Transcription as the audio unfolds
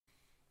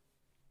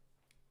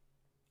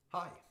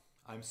Hi,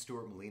 I'm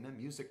Stuart Molina,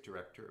 Music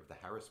Director of the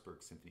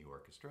Harrisburg Symphony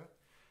Orchestra.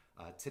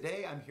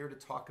 Today I'm here to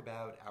talk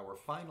about our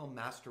final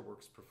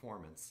Masterworks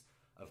performance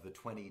of the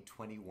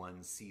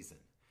 2021 season.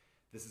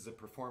 This is a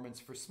performance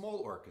for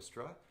small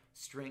orchestra,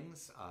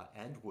 strings,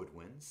 and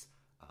woodwinds.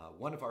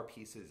 One of our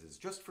pieces is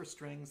just for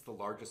strings. The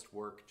largest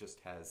work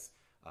just has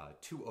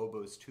two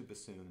oboes, two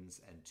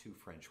bassoons, and two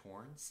French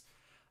horns.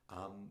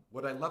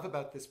 What I love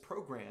about this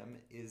program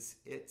is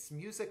it's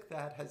music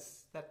that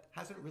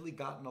hasn't really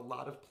gotten a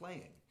lot of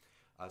playing.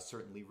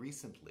 Certainly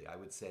recently, I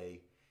would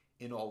say,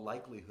 in all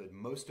likelihood,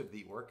 most of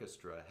the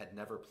orchestra had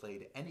never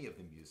played any of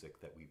the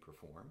music that we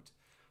performed.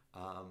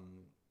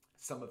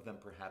 Some of them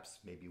perhaps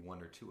maybe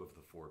one or two of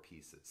the four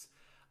pieces.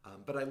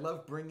 But I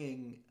love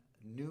bringing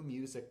new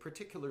music,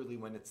 particularly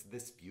when it's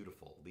this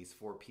beautiful. These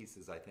four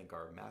pieces, I think,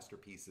 are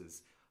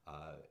masterpieces,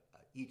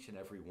 each and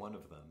every one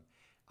of them.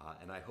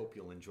 And I hope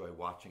you'll enjoy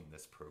watching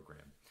this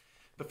program.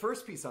 The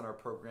first piece on our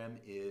program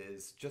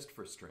is just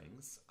for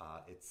strings.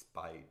 It's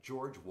by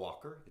George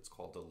Walker. It's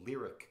called A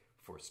Lyric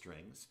for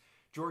Strings.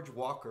 George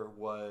Walker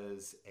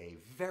was a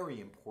very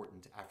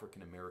important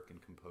African-American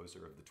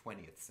composer of the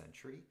 20th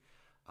century.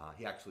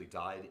 He actually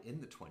died in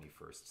the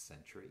 21st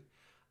century.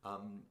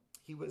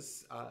 He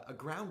was a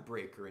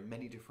groundbreaker in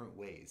many different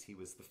ways. He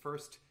was the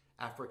first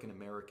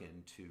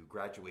African-American to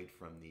graduate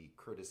from the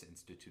Curtis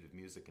Institute of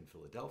Music in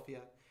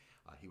Philadelphia.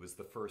 He was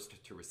the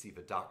first to receive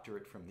a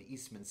doctorate from the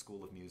Eastman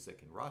School of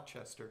Music in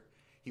Rochester.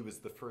 He was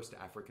the first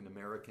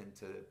African-American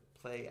to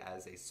play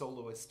as a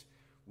soloist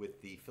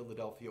with the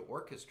Philadelphia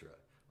Orchestra,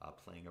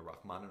 playing a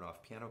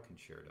Rachmaninoff piano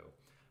concerto.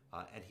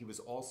 And he was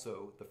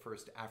also the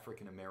first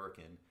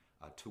African-American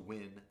to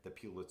win the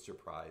Pulitzer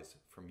Prize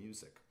for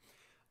Music.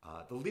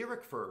 The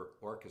lyric for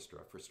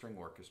orchestra, for string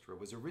orchestra,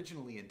 was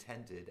originally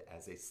intended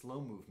as a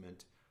slow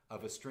movement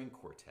of a string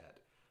quartet,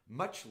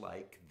 much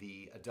like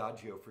the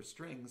Adagio for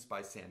Strings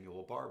by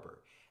Samuel Barber.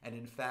 And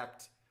in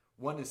fact,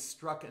 one is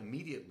struck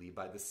immediately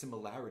by the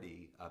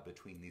similarity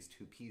between these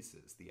two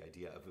pieces, the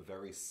idea of a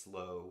very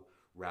slow,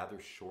 rather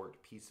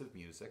short piece of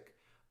music,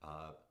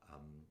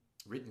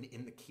 written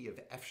in the key of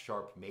F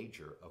sharp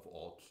major of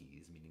all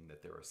keys, meaning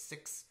that there are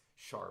 6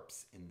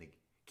 sharps in the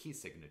key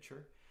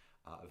signature,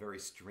 a very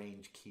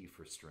strange key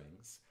for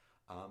strings.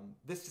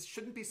 This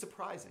shouldn't be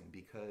surprising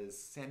because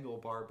Samuel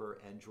Barber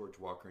and George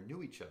Walker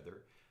knew each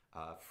other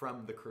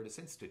from the Curtis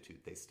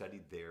Institute. They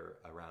studied there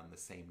around the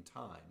same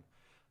time.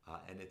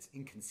 And it's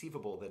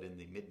inconceivable that in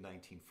the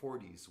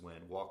mid-1940s,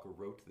 when Walker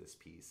wrote this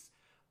piece,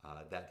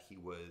 that he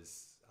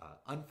was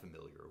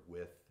unfamiliar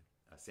with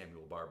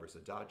Samuel Barber's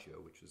Adagio,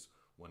 which is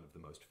one of the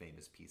most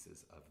famous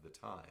pieces of the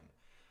time.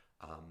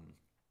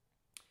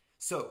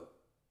 So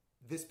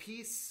this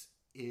piece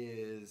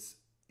is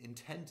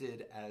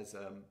intended as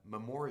a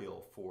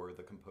memorial for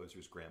the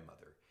composer's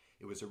grandmother.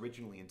 It was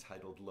originally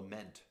entitled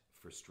Lament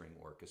for String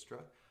Orchestra.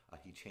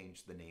 He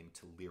changed the name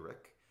to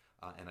Lyric,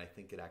 and I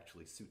think it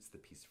actually suits the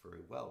piece very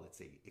well. It's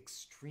an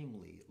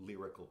extremely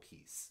lyrical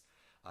piece.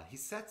 He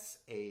sets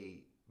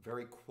a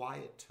very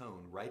quiet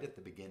tone right at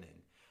the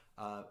beginning,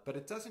 but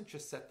it doesn't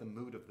just set the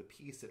mood of the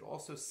piece, it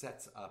also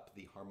sets up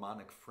the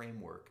harmonic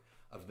framework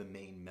of the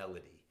main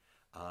melody.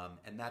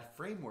 And that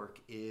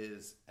framework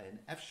is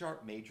an F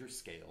sharp major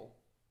scale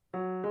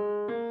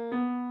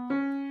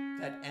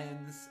that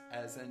ends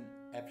as an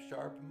F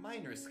sharp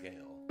minor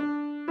scale.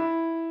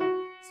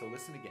 So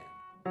listen again.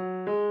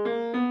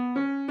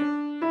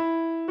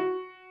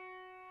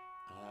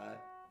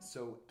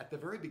 So at the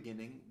very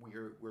beginning,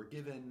 we're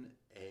given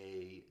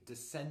a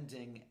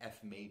descending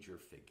F major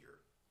figure.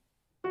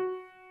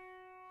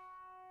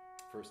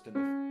 First in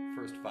the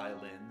first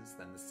violins,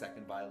 then the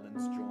second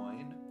violins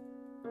join,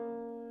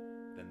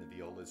 then the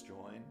violas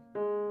join.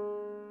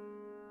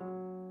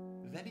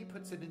 Then he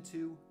puts it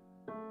into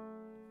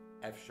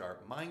F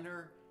sharp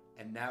minor,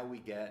 and now we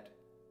get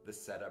the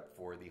setup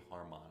for the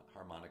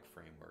harmonic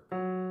framework.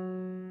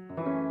 An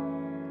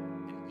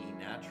E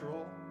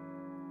natural,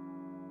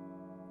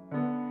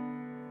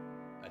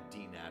 a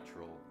D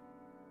natural,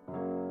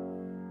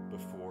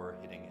 before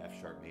hitting F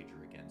sharp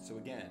major again. So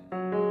again,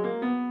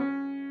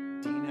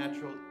 D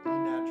natural, E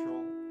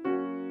natural,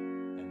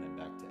 and then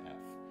back to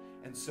F.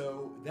 And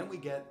so then we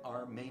get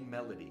our main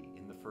melody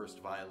in the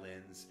first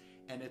violins,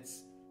 and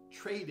it's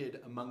traded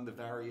among the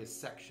various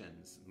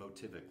sections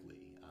motivically.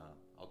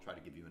 I'll try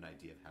to give you an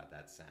idea of how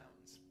that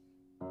sounds.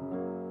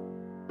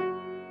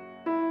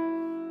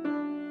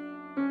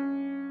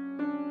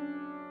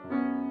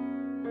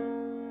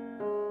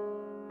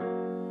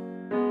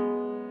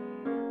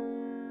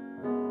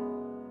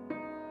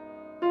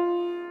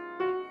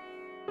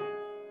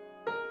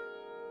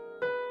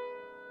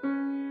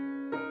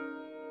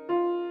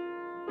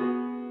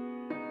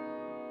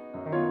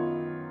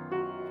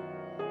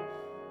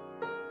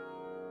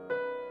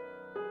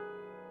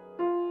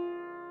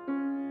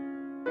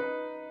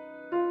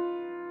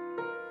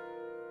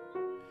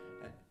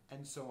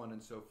 And so on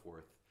and so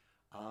forth.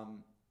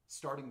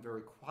 Starting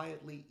very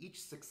quietly,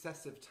 each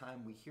successive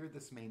time we hear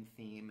this main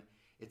theme,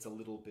 it's a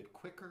little bit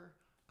quicker,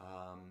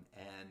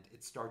 and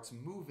it starts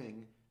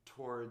moving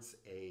towards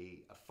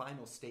a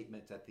final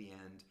statement at the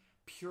end,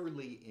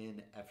 purely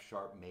in F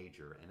sharp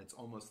major, and it's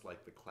almost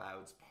like the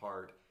clouds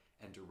part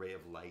and a ray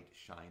of light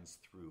shines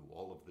through.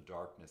 All of the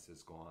darkness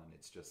is gone.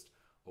 It's just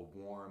a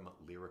warm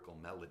lyrical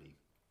melody.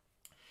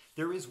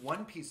 There is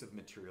one piece of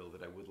material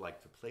that I would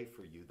like to play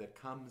for you that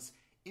comes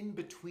in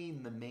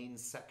between the main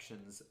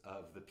sections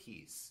of the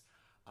piece.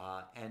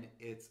 And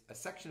it's a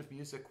section of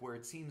music where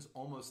it seems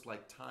almost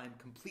like time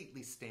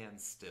completely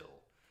stands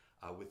still,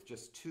 with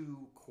just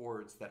two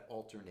chords that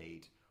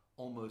alternate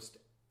almost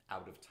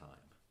out of time.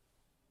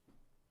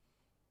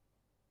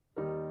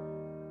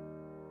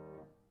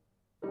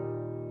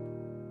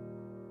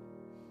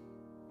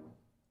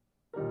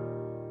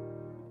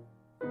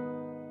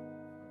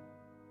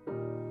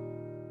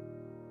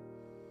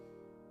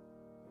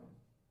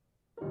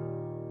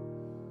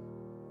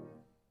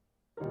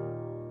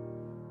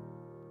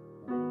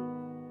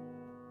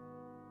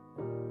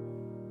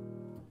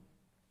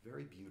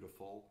 Very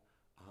beautiful,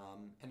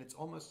 and it's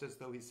almost as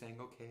though he's saying,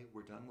 okay,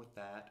 we're done with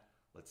that.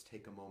 Let's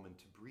take a moment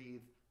to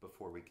breathe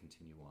before we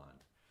continue on.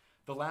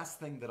 The last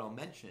thing that I'll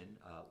mention,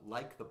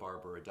 like the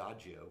Barber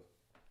Adagio,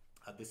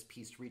 this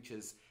piece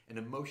reaches an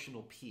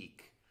emotional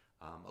peak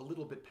a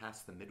little bit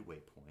past the midway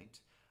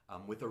point,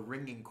 with a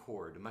ringing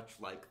chord, much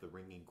like the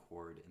ringing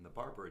chord in the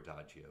Barber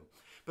Adagio.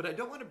 But I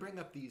don't want to bring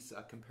up these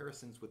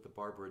comparisons with the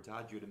Barber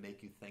Adagio to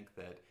make you think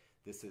that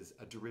this is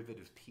a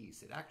derivative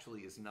piece. It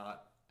actually is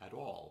not at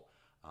all.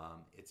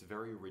 It's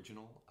very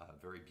original,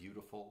 very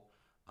beautiful.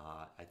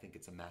 I think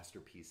it's a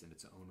masterpiece in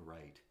its own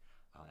right,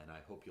 and I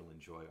hope you'll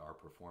enjoy our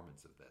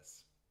performance of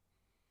this.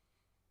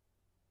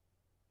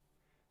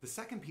 The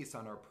second piece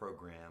on our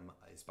program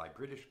is by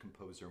British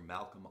composer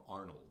Malcolm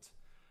Arnold.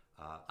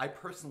 I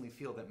personally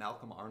feel that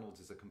Malcolm Arnold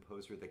is a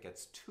composer that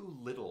gets too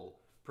little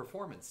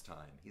performance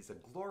time. He's a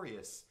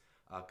glorious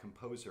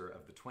composer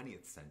of the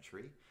 20th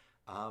century,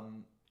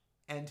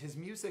 and his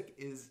music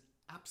is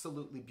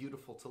absolutely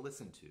beautiful to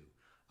listen to.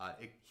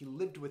 He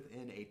lived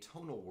within a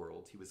tonal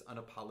world. He was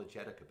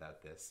unapologetic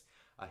about this.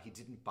 He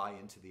didn't buy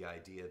into the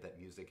idea that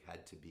music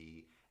had to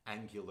be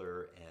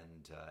angular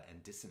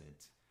and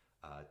dissonant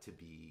to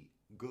be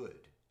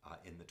good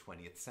in the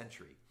 20th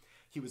century.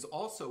 He was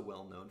also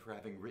well known for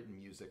having written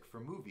music for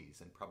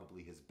movies, and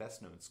probably his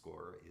best known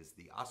score is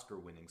the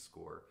Oscar-winning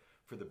score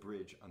for The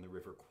Bridge on the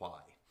River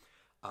Kwai.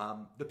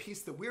 The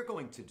piece that we're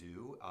going to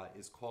do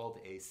is called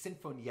a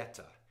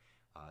sinfonietta.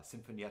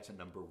 Sinfonietta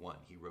number 1.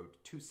 He wrote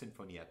 2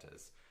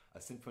 sinfoniettas. A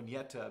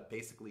sinfonietta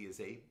basically is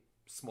a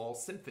small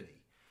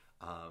symphony.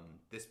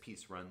 This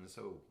piece runs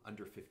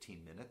under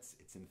 15 minutes.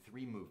 It's in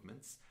 3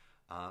 movements.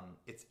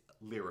 It's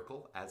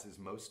lyrical, as is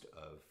most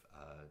of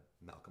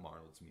Malcolm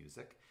Arnold's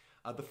music.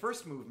 The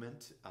first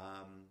movement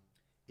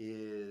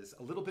is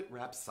a little bit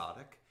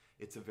rhapsodic.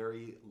 It's a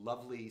very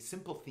lovely,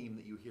 simple theme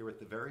that you hear at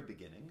the very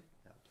beginning.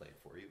 I'll play it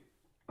for you.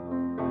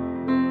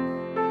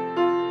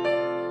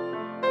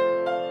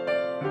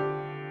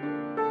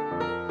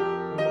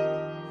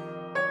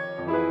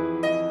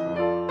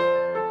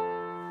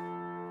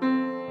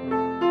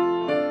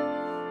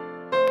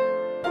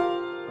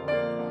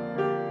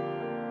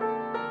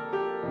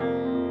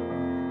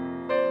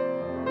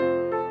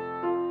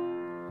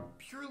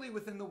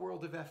 Within the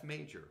world of F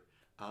major,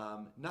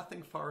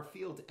 nothing far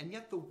afield, and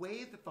yet the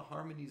way that the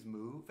harmonies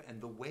move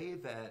and the way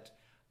that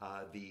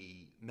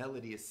the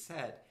melody is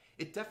set,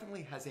 it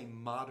definitely has a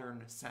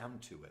modern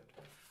sound to it.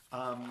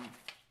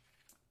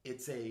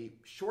 It's a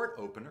short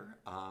opener.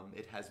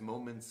 It has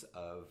moments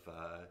of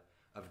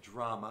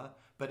drama,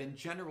 but in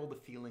general the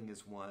feeling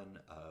is one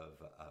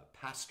of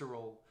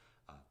pastoral,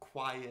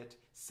 quiet,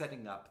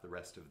 setting up the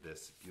rest of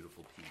this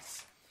beautiful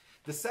piece.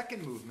 The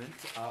second movement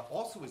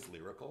also is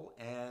lyrical,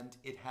 and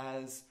it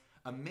has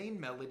a main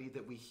melody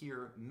that we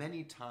hear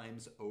many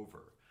times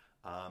over.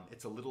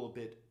 It's a little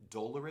bit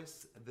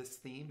dolorous, this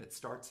theme. It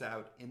starts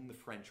out in the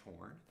French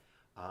horn.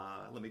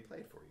 Let me play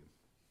it for you.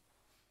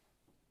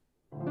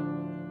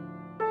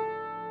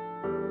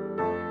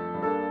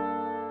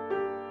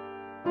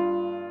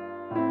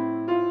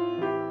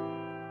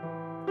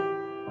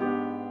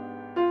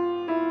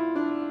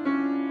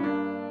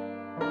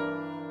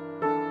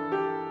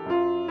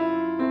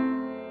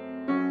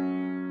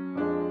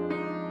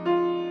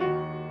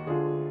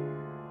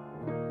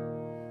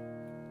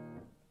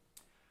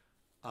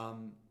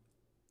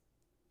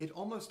 It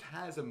almost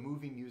has a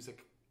movie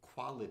music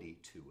quality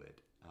to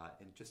it,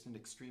 and just an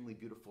extremely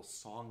beautiful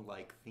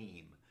song-like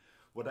theme.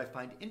 What I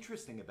find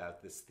interesting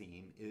about this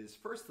theme is,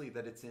 firstly,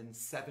 that it's in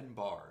 7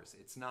 bars.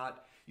 It's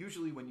not,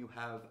 usually when you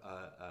have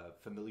a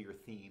familiar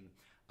theme,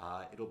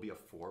 it'll be a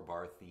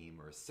 4-bar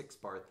theme or a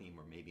 6-bar theme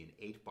or maybe an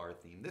 8-bar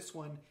theme. This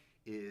one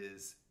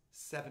is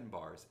 7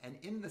 bars, and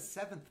in the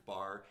 7th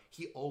bar,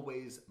 he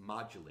always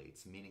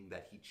modulates, meaning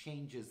that he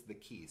changes the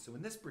key. So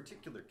in this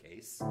particular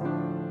case,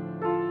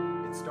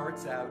 it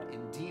starts out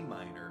in D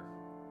minor,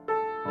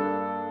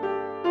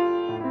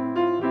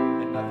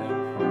 and nothing.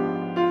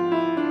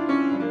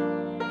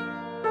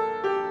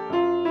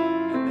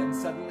 And then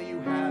suddenly you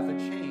have a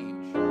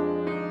change,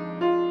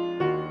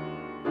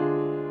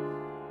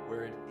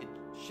 where it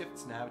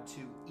shifts now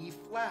to E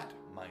flat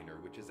minor.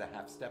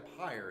 half step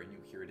higher, and you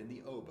hear it in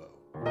the oboe.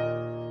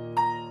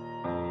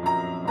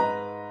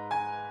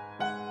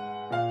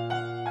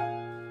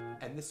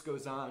 And this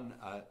goes on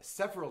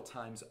several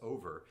times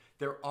over.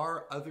 There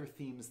are other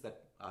themes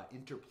that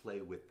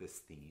interplay with this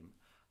theme,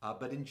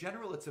 but in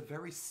general, it's a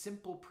very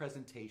simple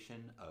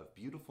presentation of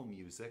beautiful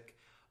music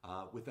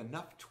with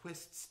enough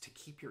twists to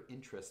keep your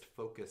interest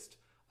focused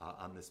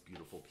on this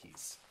beautiful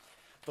piece.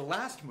 The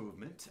last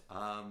movement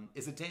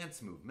is a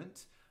dance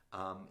movement.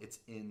 It's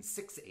in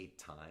 6/8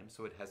 time,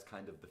 so it has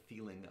kind of the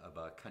feeling of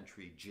a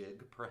country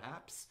jig,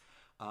 perhaps.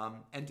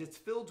 And it's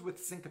filled with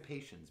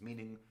syncopations,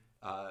 meaning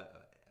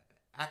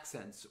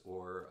accents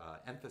or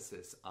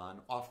emphasis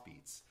on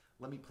offbeats.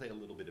 Let me play a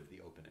little bit of the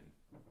opening.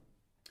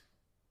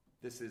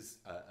 This is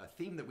a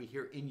theme that we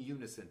hear in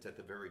unison at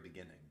the very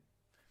beginning.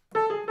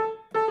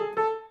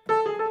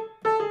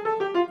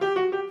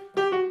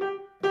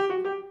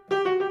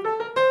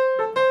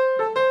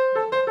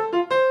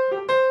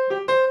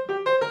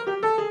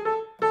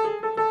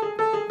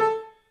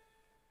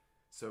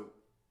 So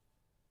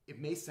it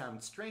may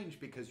sound strange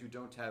because you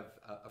don't have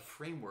a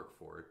framework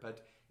for it,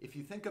 but if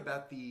you think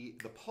about the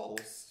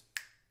pulse,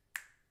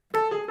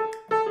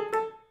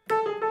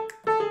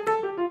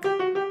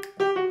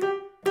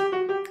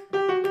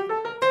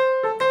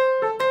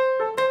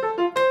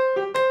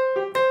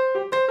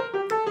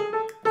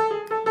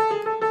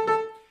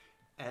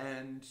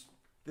 and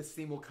this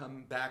theme will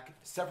come back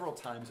several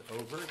times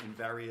over in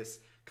various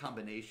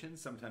combinations,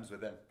 sometimes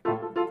with that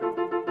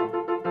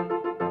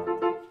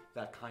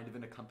kind of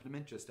an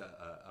accompaniment, just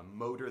a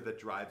motor that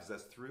drives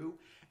us through.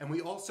 And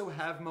we also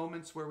have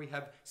moments where we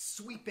have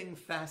sweeping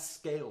fast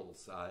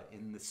scales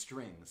in the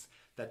strings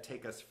that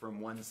take us from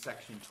one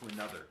section to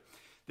another.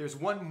 There's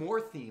one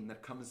more theme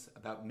that comes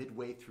about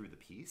midway through the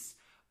piece.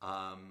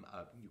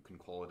 You can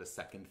call it a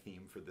second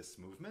theme for this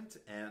movement,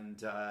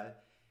 and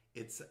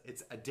it's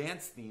a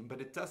dance theme,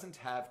 but it doesn't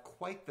have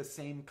quite the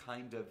same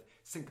kind of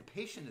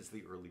syncopation as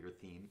the earlier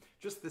theme,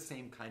 just the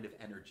same kind of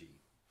energy.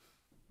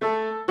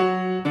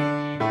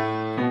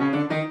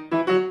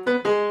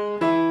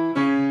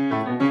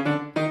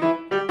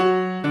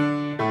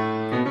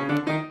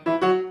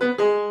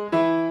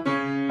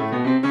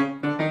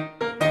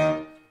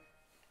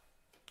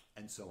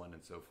 So on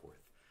and so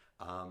forth.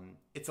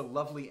 It's a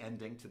lovely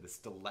ending to this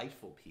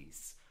delightful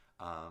piece.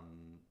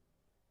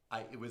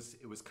 It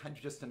was kind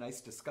of just a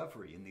nice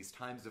discovery. In these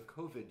times of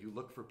COVID, you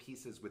look for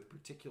pieces with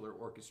particular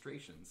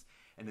orchestrations.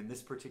 And in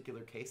this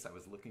particular case, I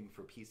was looking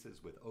for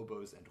pieces with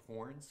oboes and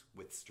horns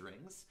with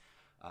strings.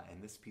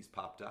 And this piece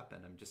popped up,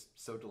 and I'm just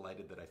so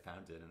delighted that I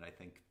found it, and I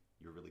think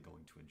you're really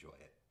going to enjoy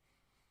it.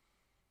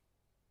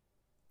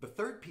 The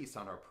third piece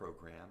on our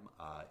program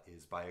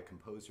is by a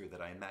composer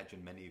that I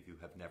imagine many of you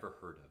have never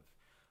heard of.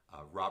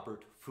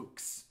 Robert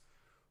Fuchs.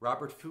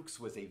 Robert Fuchs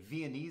was a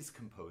Viennese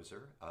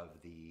composer of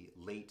the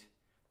late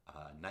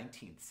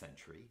 19th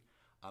century.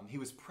 He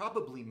was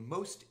probably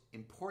most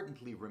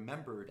importantly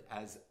remembered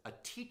as a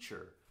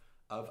teacher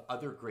of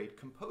other great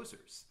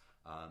composers.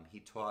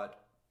 He taught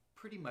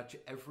pretty much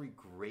every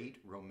great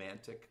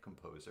romantic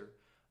composer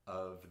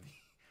or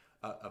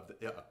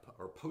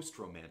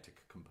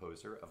post-romantic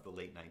composer of the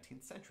late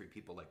 19th century.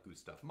 People like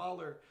Gustav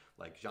Mahler,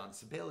 like Jean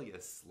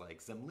Sibelius,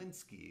 like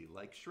Zemlinsky,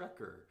 like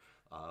Schrecker,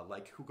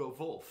 like Hugo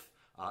Wolf,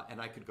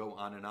 and I could go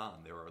on and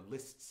on. There are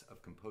lists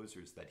of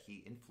composers that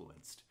he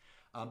influenced.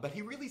 But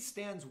he really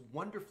stands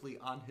wonderfully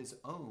on his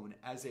own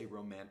as a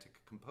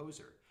romantic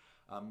composer.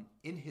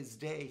 In his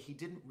day, he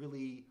didn't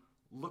really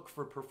look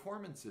for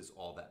performances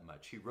all that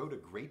much. He wrote a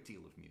great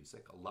deal of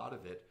music, a lot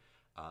of it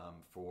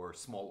for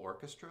small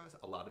orchestras,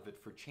 a lot of it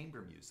for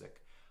chamber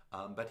music.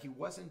 But he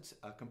wasn't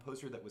a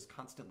composer that was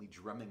constantly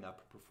drumming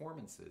up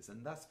performances,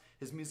 and thus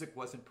his music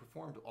wasn't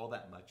performed all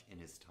that much in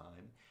his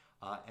time.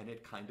 And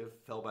it kind of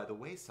fell by the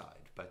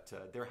wayside. But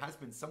there has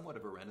been somewhat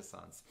of a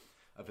renaissance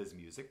of his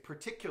music,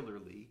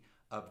 particularly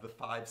of the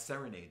 5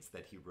 serenades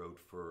that he wrote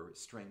for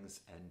strings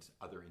and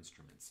other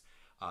instruments.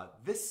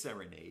 This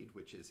serenade,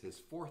 which is his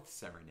 4th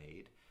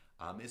serenade,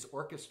 is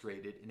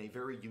orchestrated in a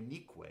very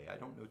unique way. I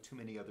don't know too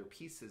many other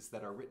pieces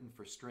that are written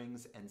for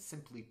strings and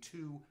simply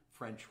 2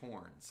 French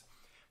horns.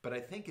 But I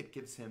think it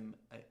gives him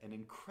an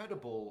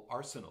incredible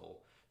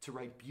arsenal to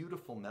write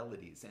beautiful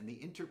melodies, and the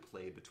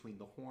interplay between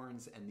the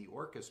horns and the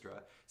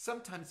orchestra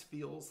sometimes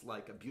feels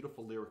like a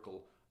beautiful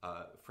lyrical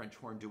French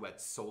horn duet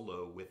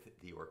solo with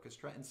the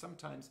orchestra, and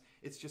sometimes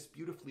it's just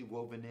beautifully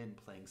woven in,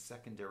 playing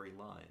secondary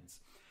lines.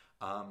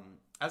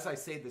 As I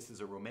say, this is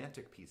a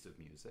romantic piece of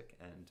music,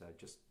 and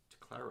just to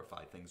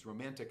clarify things,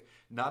 romantic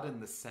not in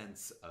the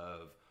sense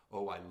of,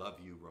 oh, I love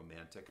you,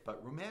 romantic,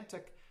 but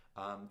romantic,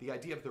 the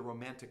idea of the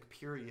romantic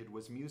period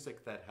was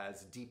music that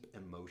has deep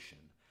emotion,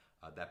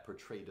 that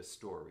portrayed a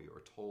story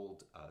or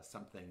told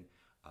something,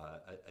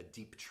 a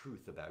deep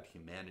truth about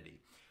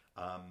humanity.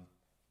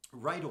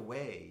 Right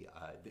away,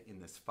 in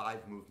this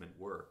 5-movement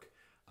work,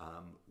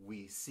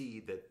 we see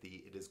that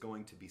it is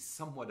going to be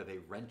somewhat of a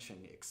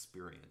wrenching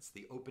experience.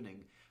 The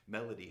opening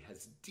melody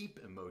has deep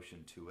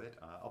emotion to it.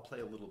 I'll play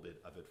a little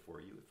bit of it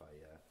for you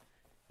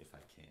if I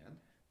can.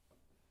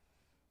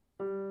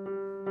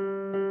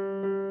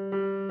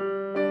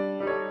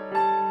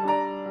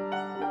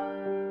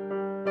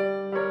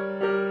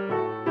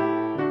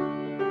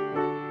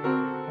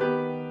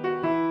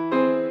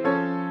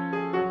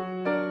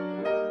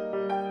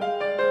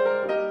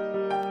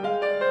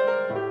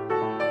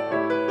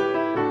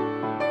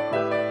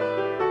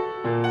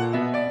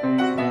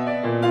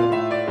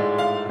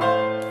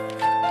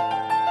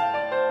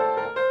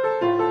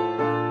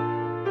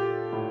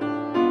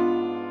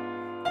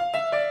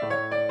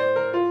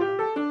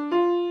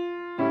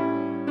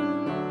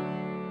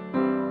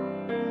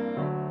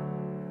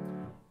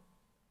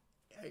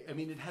 I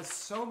mean, it has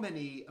so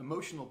many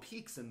emotional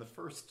peaks in the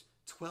first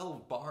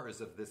 12 bars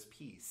of this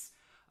piece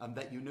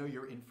that you know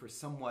you're in for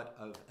somewhat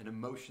of an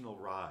emotional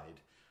ride.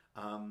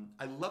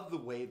 I love the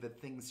way that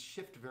things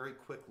shift very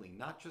quickly,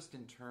 not just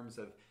in terms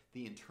of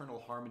the internal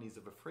harmonies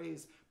of a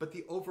phrase, but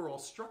the overall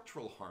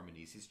structural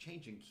harmonies. He's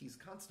changing keys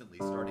constantly,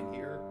 starting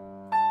here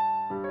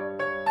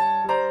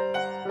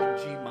in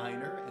G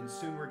minor, and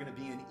soon we're going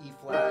to be in E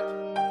flat,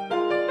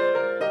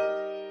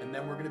 and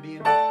then we're going to be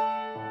in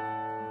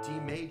D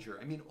major.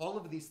 I mean, all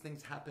of these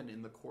things happen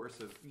in the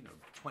course of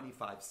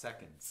 25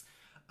 seconds.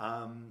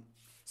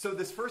 So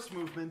this first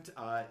movement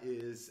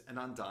is an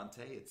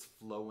andante. It's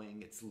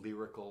flowing, it's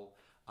lyrical.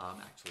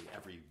 Actually,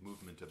 every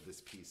movement of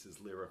this piece is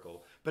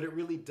lyrical, but it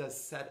really does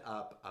set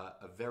up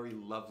a very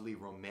lovely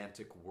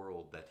romantic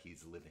world that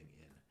he's living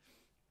in.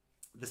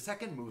 The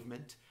second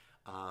movement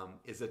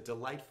is a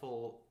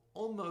delightful,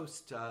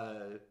 almost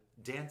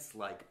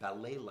dance-like,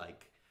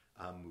 ballet-like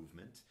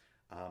movement.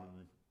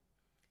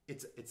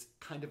 It's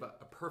kind of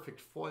a perfect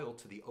foil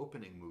to the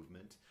opening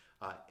movement.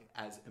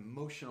 As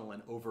emotional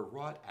and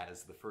overwrought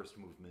as the first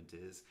movement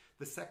is,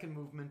 the second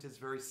movement is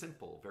very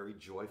simple, very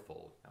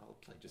joyful. I'll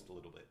play just a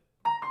little bit.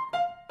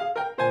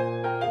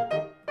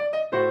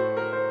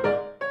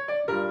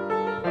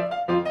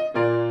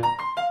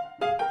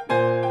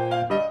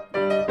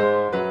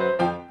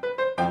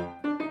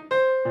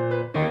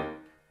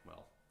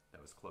 Well,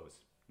 that was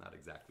close. Not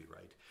exactly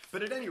right.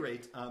 But at any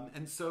rate,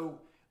 and so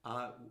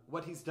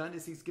what he's done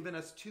is he's given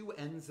us two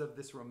ends of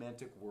this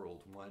romantic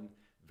world. One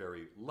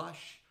very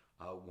lush,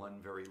 one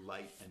very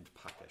light and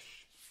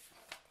puckish.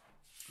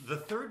 The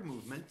third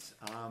movement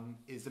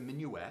is a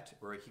minuet,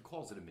 or he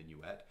calls it a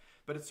minuet,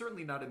 but it's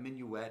certainly not a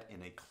minuet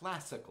in a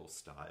classical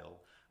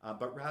style,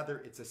 but rather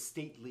it's a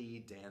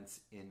stately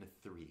dance in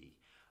three.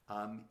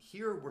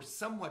 Here we're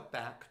somewhat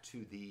back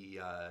to the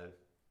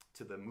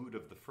mood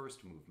of the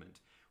first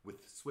movement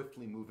with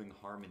swiftly moving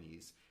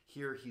harmonies.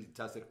 Here he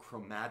does it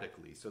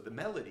chromatically, so the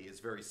melody is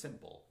very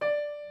simple.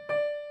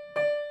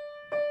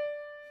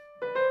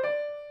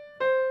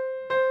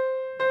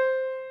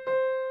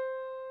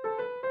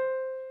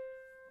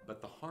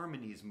 But the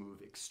harmonies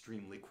move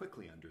extremely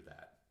quickly under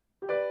that.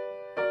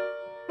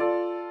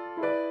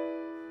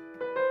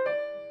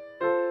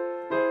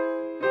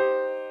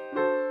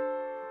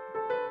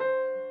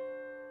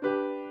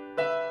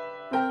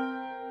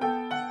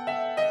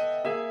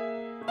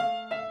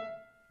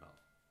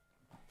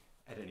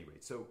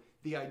 So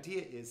the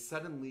idea is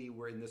suddenly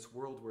we're in this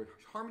world where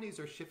harmonies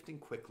are shifting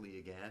quickly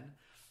again.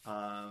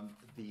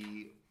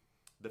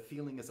 The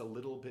feeling is a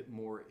little bit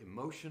more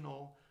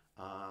emotional.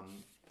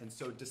 And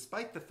so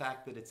despite the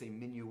fact that it's a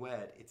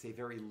minuet, it's a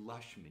very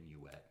lush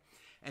minuet.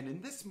 And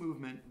in this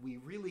movement, we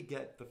really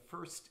get the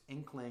first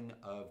inkling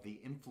of the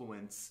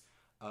influence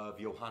of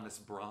Johannes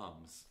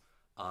Brahms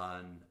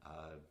on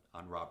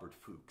Robert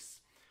Fuchs.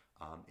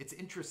 It's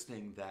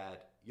interesting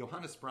that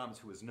Johannes Brahms,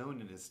 who was known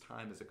in his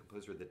time as a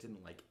composer that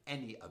didn't like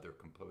any other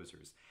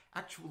composers,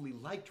 actually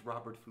liked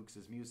Robert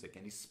Fuchs's music,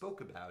 and he spoke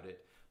about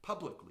it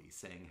publicly,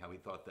 saying how he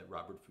thought that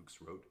Robert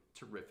Fuchs wrote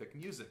terrific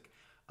music.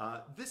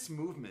 This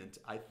movement,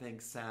 I think,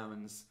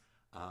 sounds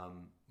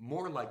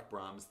more like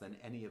Brahms than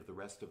any of the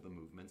rest of the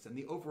movements, and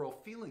the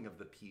overall feeling of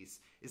the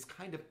piece is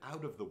kind of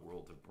out of the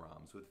world of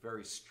Brahms, with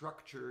very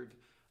structured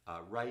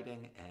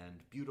writing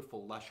and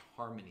beautiful, lush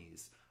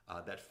harmonies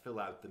that fill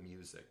out the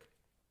music.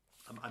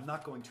 I'm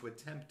not going to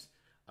attempt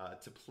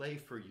to play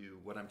for you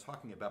what I'm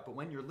talking about, but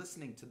when you're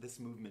listening to this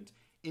movement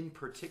in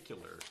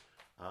particular,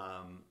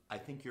 I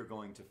think you're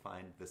going to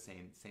find the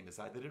same as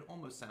I, that it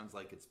almost sounds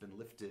like it's been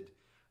lifted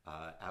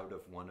out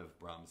of one of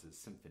Brahms's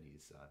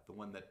symphonies. The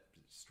one that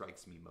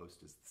strikes me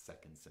most is the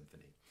Second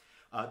Symphony.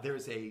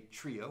 There's a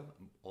trio.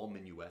 All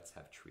minuets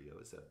have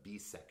trios, a B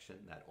section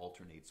that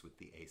alternates with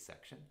the A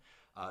section.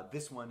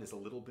 This one is a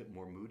little bit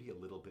more moody, a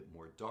little bit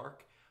more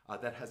dark,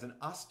 that has an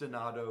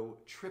ostinato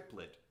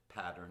triplet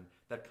pattern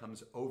that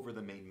comes over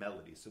the main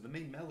melody. So the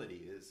main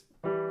melody is...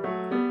 and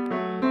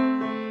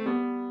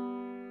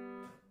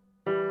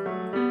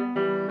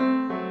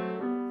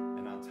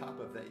on top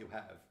of that you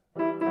have...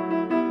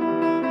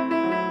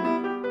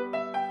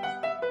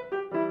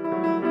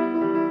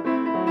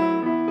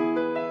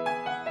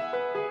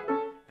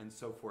 and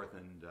so forth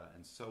and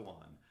so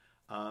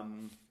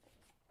on.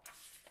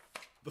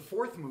 The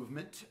fourth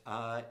movement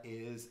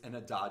is an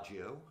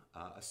adagio,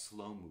 a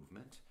slow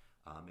movement.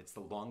 It's the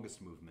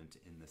longest movement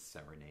in this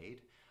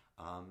serenade.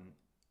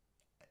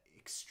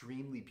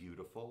 Extremely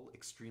beautiful,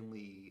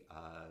 extremely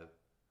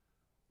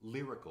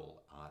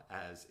lyrical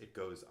as it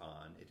goes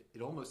on.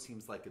 It almost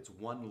seems like it's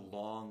one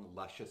long,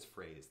 luscious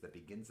phrase that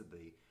begins at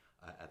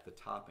the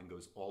top and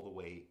goes all the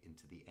way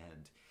into the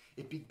end.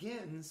 It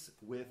begins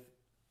with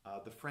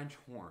the French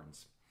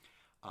horns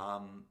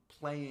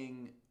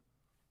playing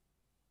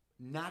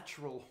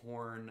natural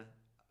horn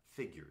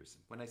figures.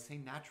 When I say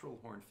natural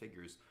horn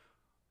figures,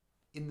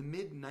 in the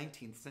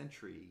mid-19th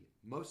century,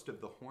 most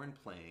of the horn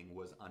playing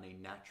was on a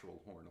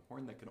natural horn, a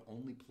horn that can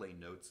only play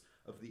notes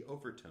of the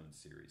overtone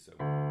series. So,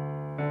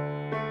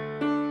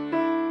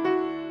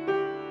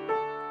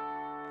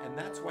 and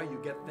that's why you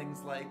get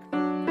things like...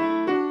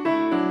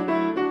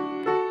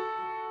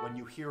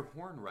 hear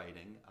horn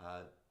writing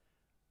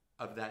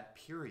of that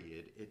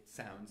period, it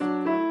sounds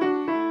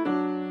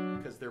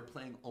because they're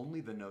playing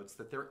only the notes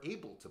that they're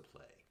able to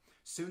play.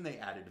 Soon they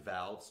added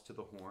valves to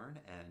the horn,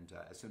 and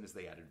as soon as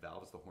they added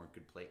valves, the horn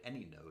could play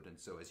any note. And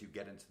so as you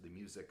get into the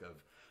music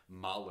of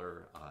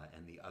Mahler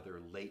and the other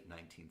late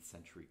 19th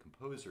century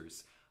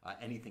composers,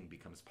 anything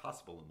becomes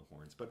possible in the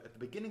horns. But at the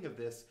beginning of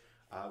this,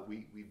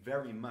 we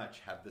very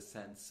much have the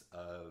sense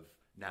of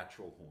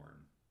natural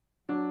horn.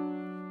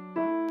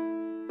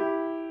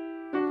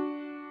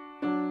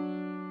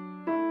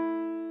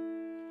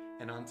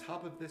 And on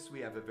top of this, we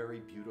have a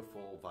very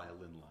beautiful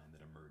violin line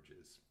that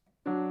emerges.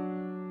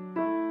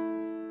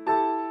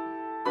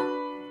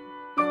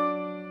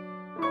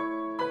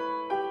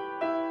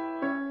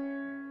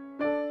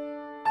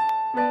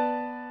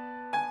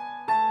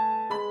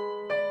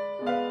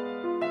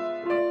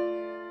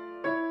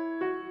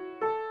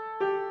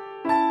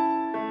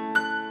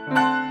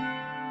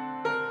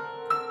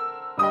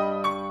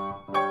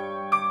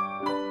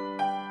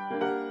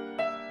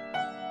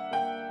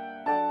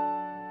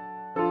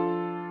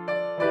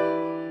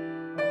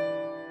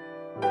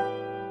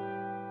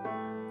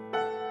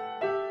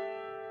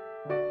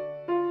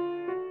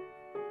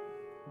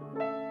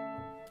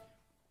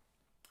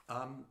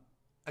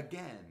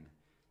 Again,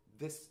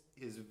 this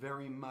is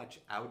very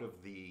much out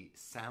of the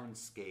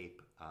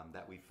soundscape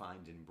that we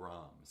find in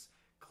Brahms.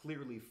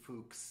 Clearly,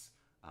 Fuchs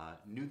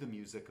knew the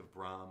music of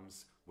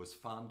Brahms, was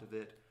fond of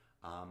it.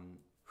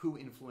 Who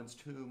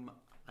influenced whom?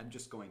 I'm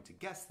just going to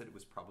guess that it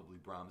was probably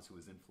Brahms who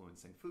was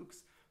influencing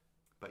Fuchs,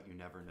 but you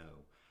never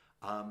know.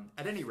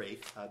 At any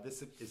rate,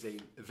 this is a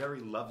very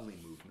lovely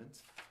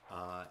movement,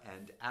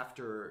 and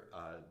after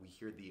we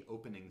hear the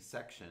opening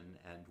section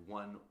and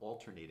one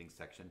alternating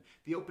section,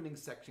 the opening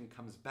section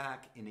comes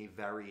back in a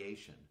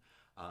variation.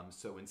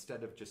 So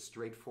instead of just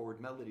straightforward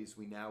melodies,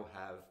 we now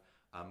have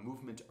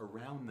movement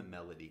around the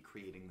melody,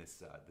 creating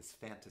this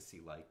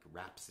fantasy-like,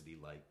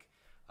 rhapsody-like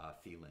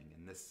feeling.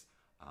 And this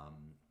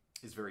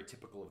is very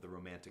typical of the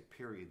Romantic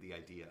period, the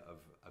idea of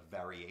a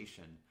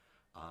variation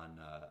on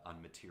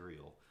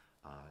material.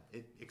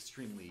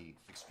 Extremely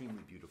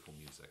beautiful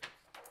music.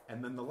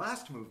 And then the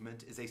last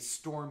movement is a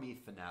stormy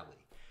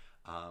finale.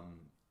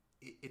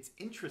 It's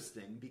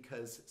interesting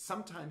because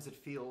sometimes it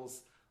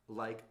feels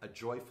like a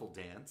joyful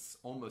dance,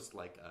 almost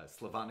like a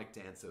Slavonic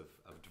dance of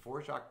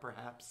Dvorak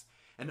perhaps,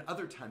 and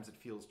other times it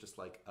feels just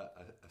like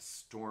a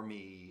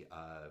stormy,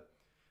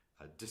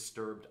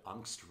 disturbed,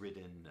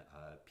 angst-ridden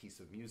piece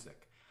of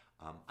music.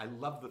 I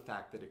love the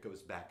fact that it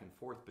goes back and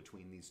forth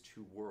between these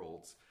two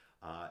worlds.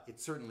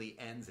 It certainly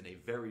ends in a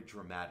very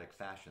dramatic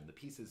fashion. The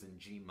piece is in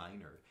G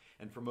minor,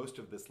 and for most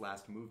of this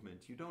last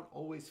movement, you don't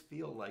always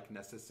feel like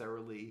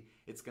necessarily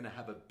it's going to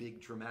have a big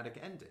dramatic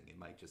ending. It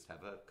might just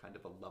have a kind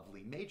of a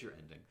lovely major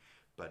ending,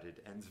 but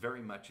it ends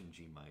very much in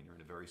G minor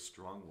in a very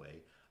strong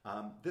way.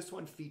 This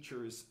one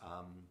features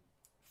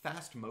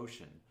fast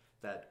motion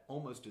that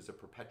almost is a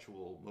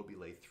perpetual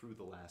mobile through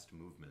the last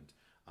movement.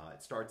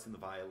 It starts in the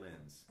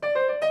violins.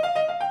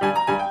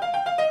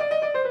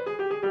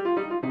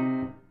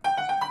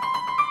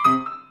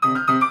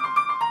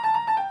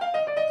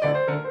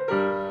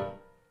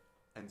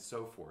 And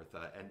so forth.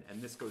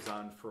 And this goes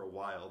on for a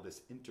while,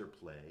 this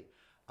interplay.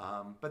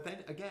 But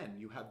then again,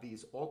 you have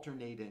these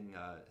alternating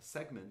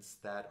segments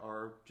that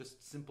are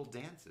just simple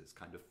dances,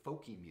 kind of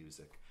folky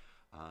music,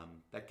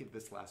 that give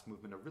this last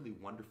movement a really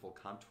wonderful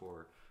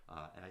contour.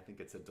 And I think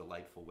it's a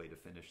delightful way to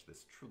finish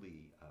this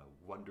truly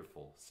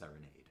wonderful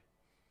serenade.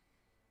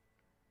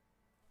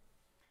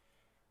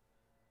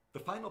 The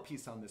final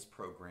piece on this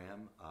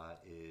program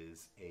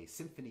is a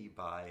symphony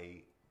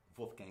by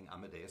Wolfgang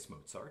Amadeus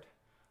Mozart,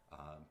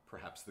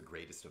 perhaps the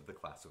greatest of the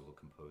classical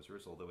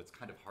composers, although it's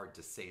kind of hard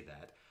to say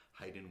that.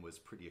 Haydn was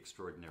pretty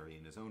extraordinary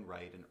in his own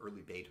right, and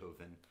early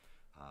Beethoven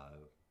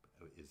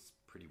is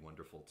pretty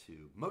wonderful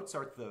too.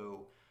 Mozart,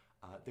 though,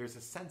 there's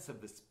a sense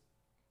of this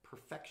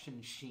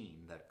perfection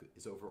sheen that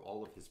is over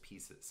all of his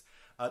pieces.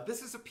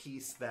 This is a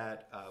piece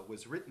that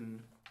was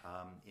written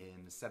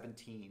in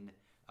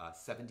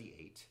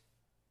 1778,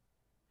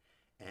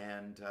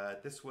 and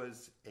this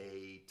was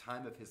a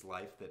time of his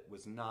life that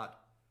was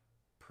not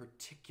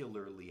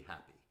particularly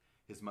happy.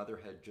 His mother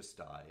had just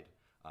died.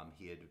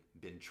 He had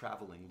been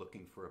traveling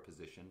looking for a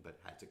position, but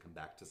had to come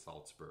back to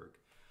Salzburg.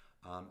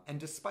 And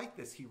despite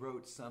this, he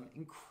wrote some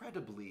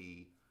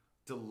incredibly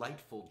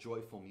delightful,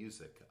 joyful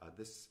music.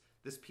 This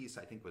piece,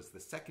 I think, was the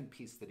second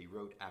piece that he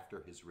wrote after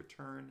his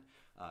return.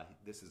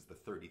 This is the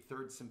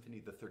 33rd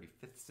Symphony. The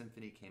 35th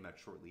Symphony came out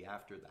shortly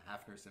after, the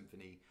Hafner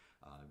Symphony,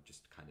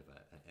 just kind of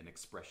an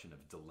expression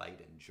of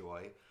delight and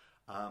joy.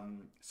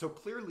 So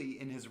clearly,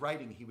 in his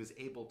writing, he was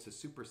able to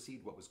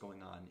supersede what was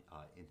going on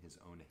in his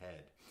own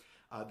head.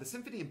 The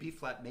symphony in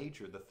B-flat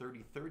major, the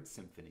 33rd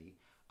Symphony,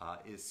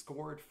 is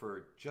scored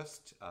for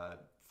just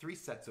 3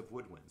 sets of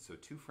woodwinds, so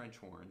 2 French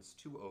horns,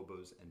 2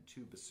 oboes, and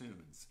 2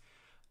 bassoons.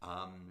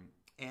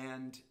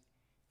 And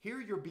here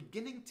you're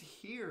beginning to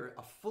hear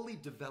a fully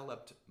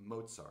developed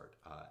Mozart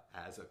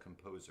as a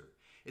composer.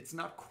 It's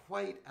not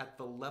quite at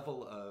the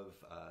level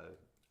of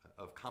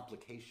of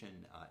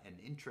complication and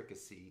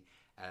intricacy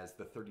as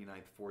the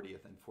 39th,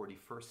 40th, and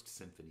 41st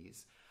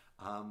symphonies.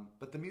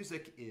 But the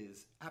music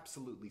is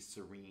absolutely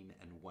serene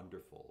and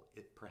wonderful.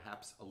 It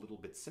perhaps a little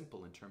bit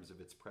simple in terms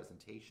of its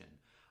presentation.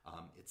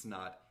 It's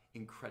not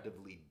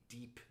incredibly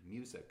deep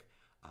music,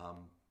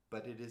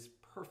 but it is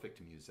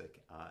perfect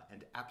music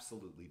and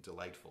absolutely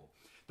delightful.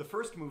 The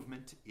first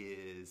movement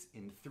is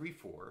in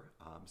 3/4,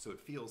 so it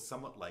feels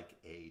somewhat like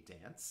a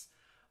dance.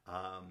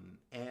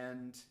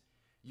 And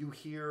you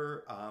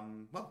hear,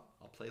 well,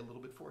 I'll play a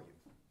little bit for you.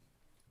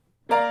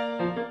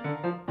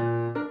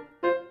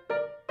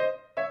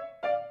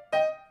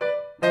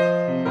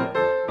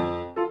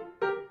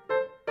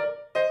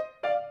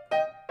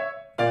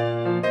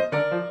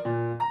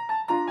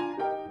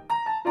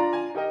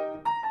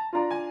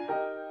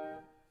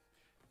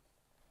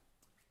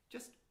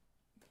 Just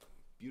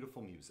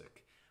beautiful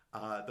music.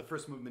 The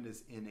first movement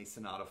is in a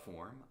sonata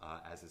form,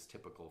 as is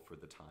typical for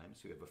the time.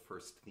 So you have a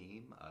first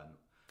theme,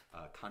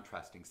 a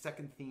contrasting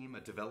second theme,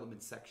 a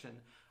development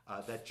section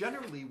that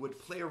generally would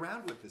play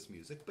around with this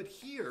music. But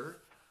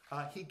here,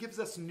 he gives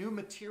us new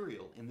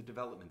material in the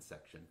development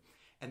section.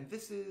 And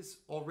this is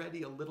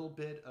already a little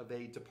bit of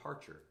a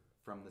departure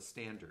from the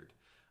standard.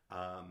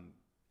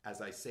 As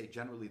I say,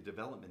 generally the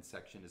development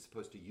section is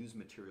supposed to use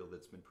material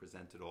that's been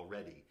presented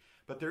already.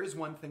 But there is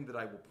one thing that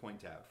I will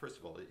point out. First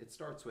of all, it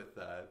starts with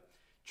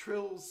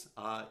trills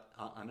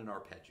on an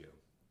arpeggio.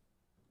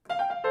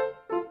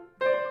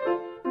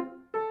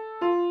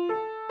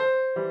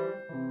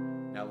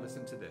 Now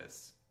listen to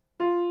this.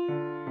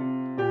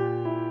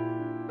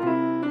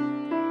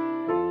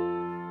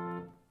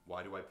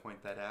 Why do I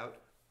point that out?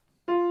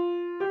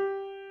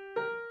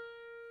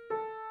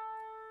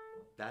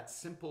 That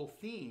simple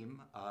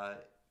theme,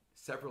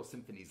 several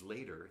symphonies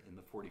later, in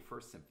the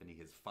 41st Symphony,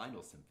 his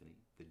final symphony,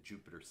 the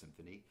Jupiter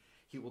Symphony,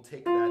 he will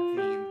take that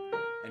theme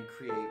and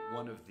create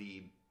one of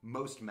the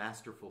most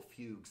masterful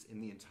fugues in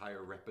the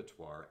entire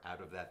repertoire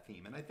out of that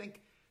theme. And I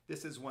think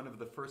this is one of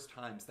the first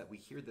times that we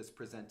hear this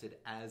presented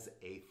as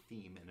a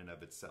theme in and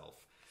of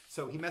itself.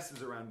 So he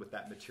messes around with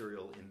that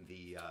material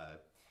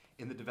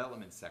in the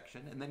development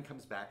section, and then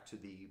comes back to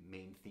the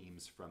main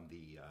themes from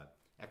the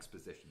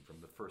exposition, from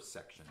the first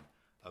section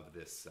of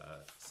this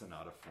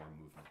sonata form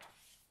movement.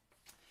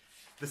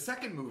 The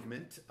second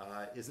movement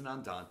is an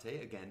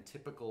andante, again,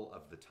 typical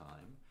of the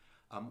time.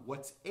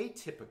 What's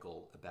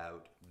atypical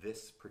about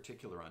this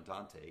particular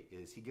andante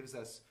is he gives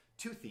us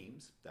two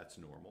themes, that's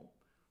normal,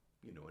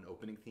 you know, an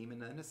opening theme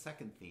and then a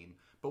second theme.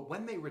 But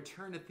when they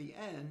return at the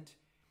end,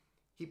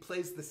 he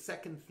plays the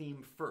second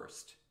theme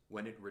first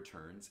when it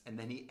returns, and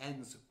then he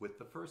ends with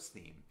the first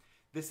theme.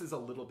 This is a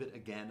little bit,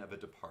 again, of a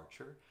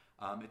departure.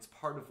 It's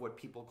part of what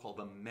people call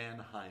the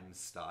Mannheim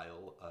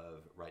style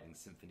of writing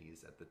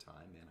symphonies at the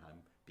time,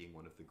 Mannheim being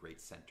one of the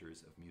great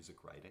centers of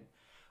music writing.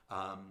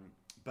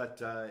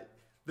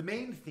 The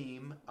main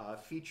theme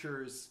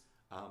features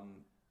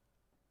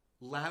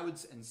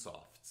louds and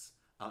softs.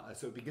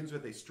 So it begins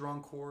with a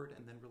strong chord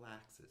and then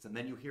relaxes. And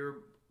then you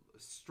hear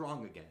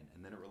strong again,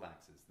 and then it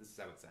relaxes. This is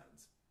how it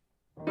sounds.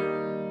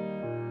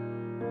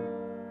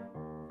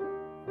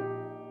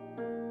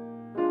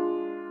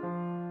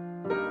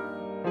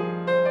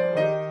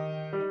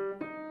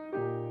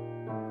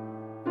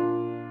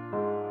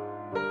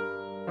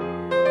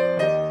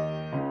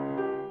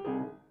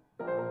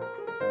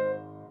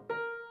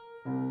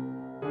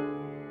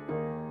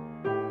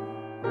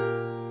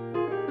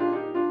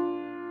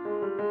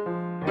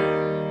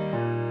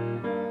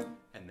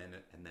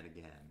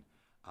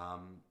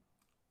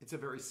 It's a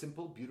very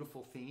simple,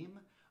 beautiful theme,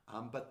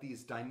 but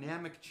these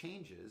dynamic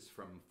changes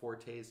from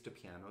fortes to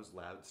pianos,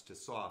 louds to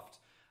soft,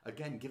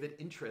 again, give it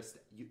interest.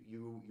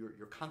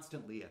 You're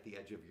constantly at the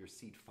edge of your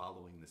seat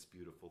following this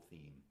beautiful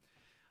theme.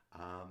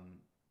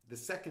 The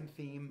second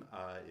theme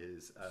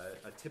is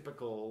a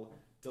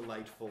typical,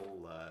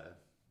 delightful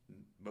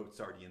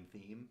Mozartian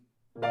theme.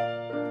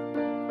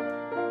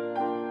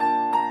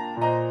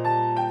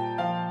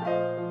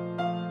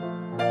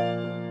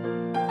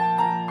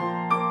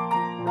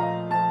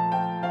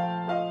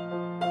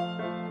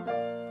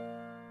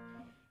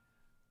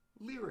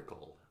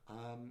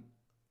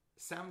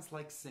 Sounds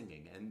like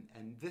singing,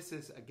 and this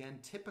is, again,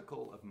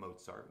 typical of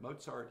Mozart.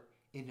 Mozart,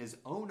 in his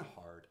own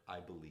heart,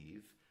 I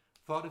believe,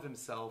 thought of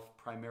himself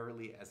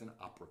primarily as an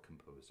opera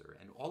composer,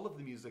 and all of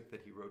the music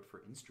that he wrote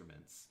for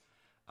instruments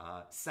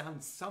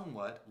sounds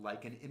somewhat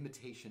like an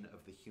imitation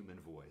of the human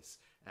voice,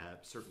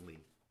 certainly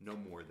no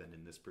more than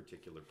in this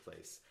particular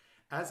place.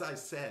 As I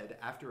said,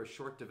 after a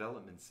short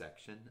development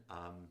section,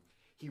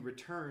 he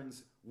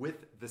returns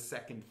with the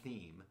second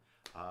theme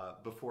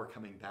before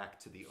coming back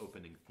to the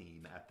opening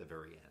theme at the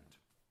very end.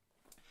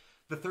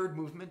 The third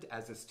movement,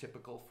 as is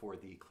typical for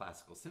the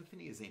classical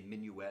symphony, is a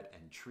minuet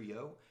and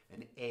trio,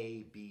 an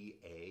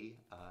A-B-A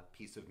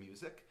piece of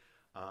music.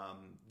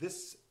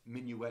 This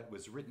minuet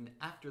was written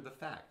after the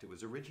fact. It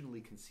was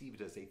originally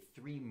conceived as a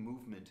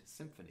three-movement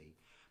symphony.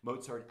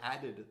 Mozart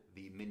added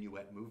the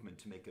minuet movement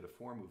to make it a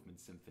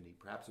four-movement symphony.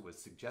 Perhaps it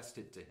was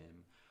suggested to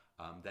him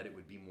that it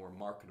would be more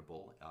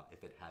marketable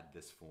if it had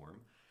this form.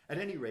 At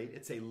any rate,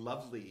 it's a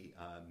lovely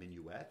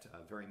minuet,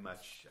 very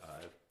much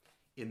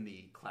in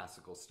the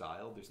classical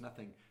style. There's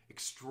nothing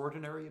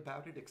extraordinary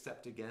about it,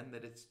 except again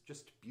that it's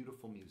just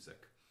beautiful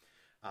music.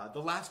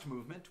 The last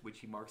movement, which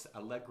he marks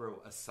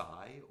allegro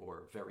assai,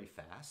 or very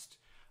fast,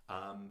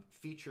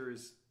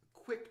 features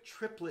quick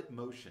triplet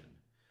motion,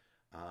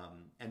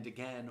 and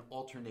again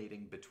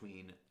alternating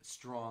between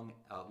strong,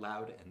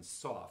 loud, and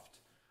soft.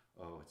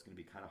 Oh, it's going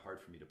to be kind of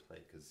hard for me to play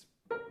because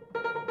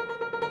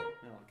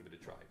I'll give it a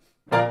try.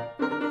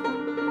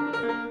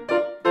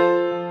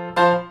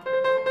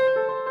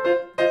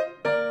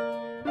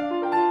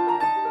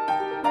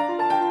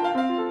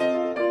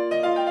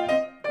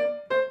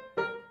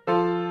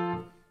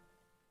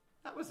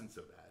 That wasn't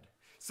so bad.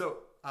 So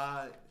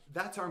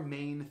that's our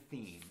main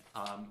theme.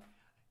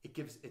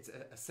 It's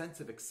a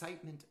sense of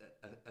excitement,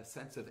 a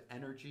sense of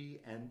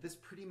energy, and this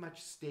pretty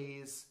much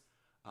stays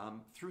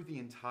through the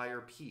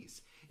entire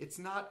piece. It's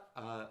not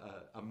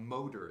a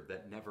motor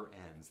that never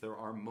ends. There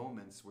are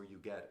moments where you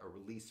get a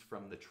release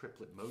from the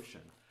triplet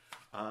motion,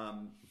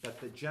 but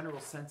the general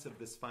sense of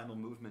this final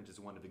movement is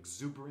one of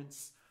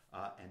exuberance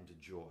and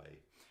joy.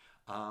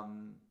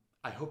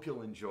 I hope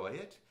you'll enjoy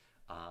it.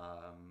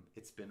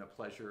 It's been a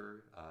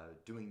pleasure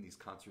doing these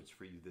concerts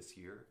for you this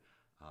year.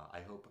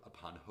 I hope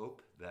upon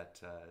hope that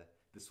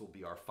this will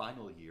be our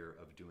final year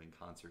of doing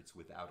concerts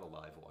without a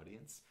live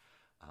audience.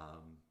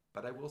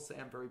 But I will say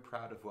I'm very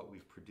proud of what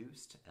we've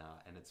produced,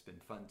 and it's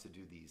been fun to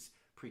do these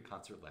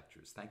pre-concert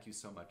lectures. Thank you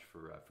so much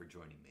for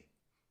joining me.